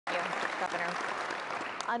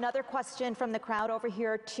Another question from the crowd over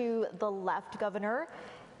here to the left, Governor,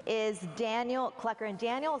 is Daniel Klecker. And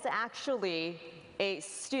Daniel is actually a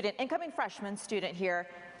student, incoming freshman student here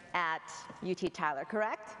at UT Tyler,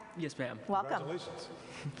 correct? Yes, ma'am. Welcome. Congratulations.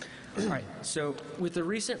 All right, so with the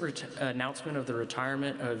recent announcement of the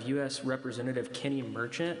retirement of U.S. Representative Kenny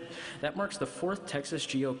Merchant, that marks the 4th Texas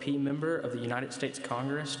GOP member of the United States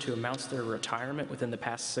Congress to announce their retirement within the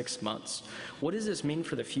past 6 months. What does this mean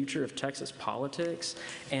for the future of Texas politics,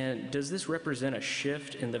 and does this represent a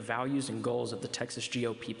shift in the values and goals of the Texas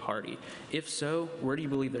GOP party? If so, where do you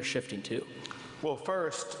believe they're shifting to? Well,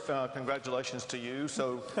 first, congratulations to you.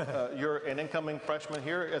 So you're an incoming freshman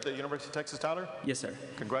here at the University of Texas Tyler? Yes, sir.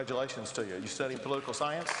 Congratulations to you. You studying political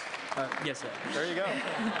science? Yes, sir. There you go.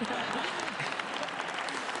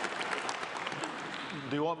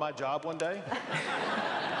 Do you want my job one day?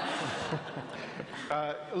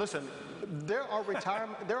 Listen, there are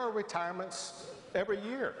retirements every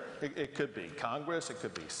year. It could be Congress, it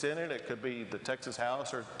could be Senate, it could be the Texas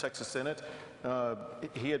House or Texas Senate.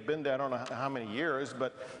 He had been there I don't know how many years,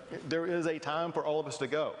 but there is a time for all of us to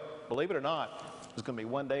go. Believe it or not, there's going to be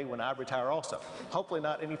one day when I retire also. Hopefully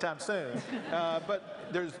not anytime soon.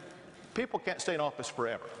 But people can't stay in office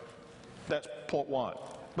forever. That's point one.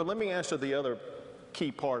 But let me answer the other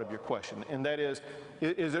key part of your question, and that is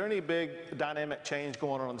there any big dynamic change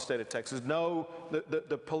going on in the state of Texas? No,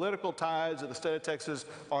 the political tides of the state of Texas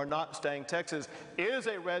are not staying. Texas is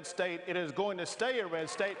a red state. It is going to stay a red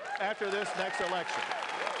state after this next election.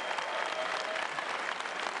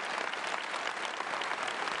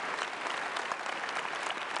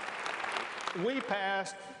 We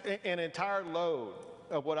passed an entire load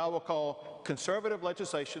of what I will call conservative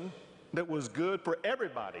legislation that was good for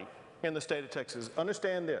everybody in the state of Texas.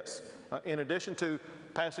 Understand this, in addition to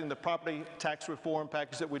passing the property tax reform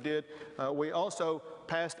package that we did, we also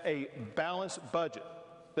passed a balanced budget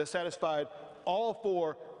that satisfied all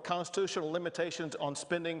 4 constitutional limitations on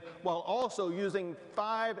spending while also using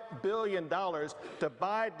 $5 billion to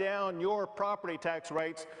buy down your property tax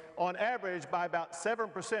rates on average by about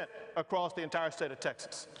 7% across the entire state of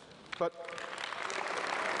Texas. But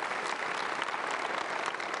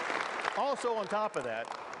also on top of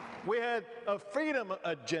that, we had a freedom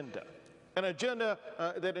agenda, an agenda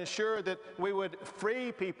that ensured that we would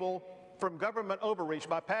free people from government overreach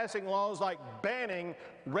by passing laws like banning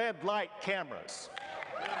red light cameras,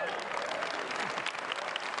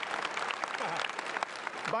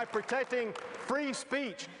 by protecting free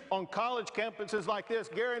speech on college campuses like this,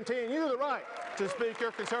 guaranteeing you the right to speak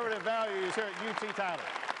your conservative values here at UT Tyler,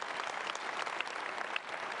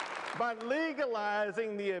 by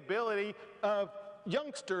legalizing the ability of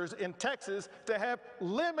youngsters in Texas to have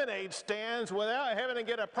lemonade stands without having to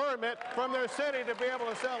get a permit from their city to be able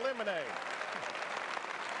to sell lemonade.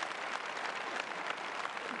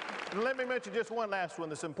 And let me mention just one last one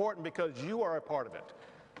that's important because you are a part of it.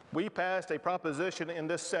 We passed a proposition in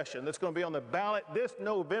this session that's going to be on the ballot this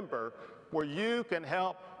November where you can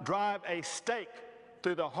help drive a stake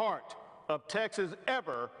through the heart of Texas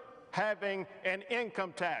ever having an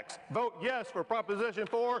income tax. Vote yes for Proposition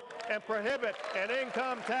 4 and prohibit an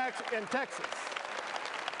income tax in Texas.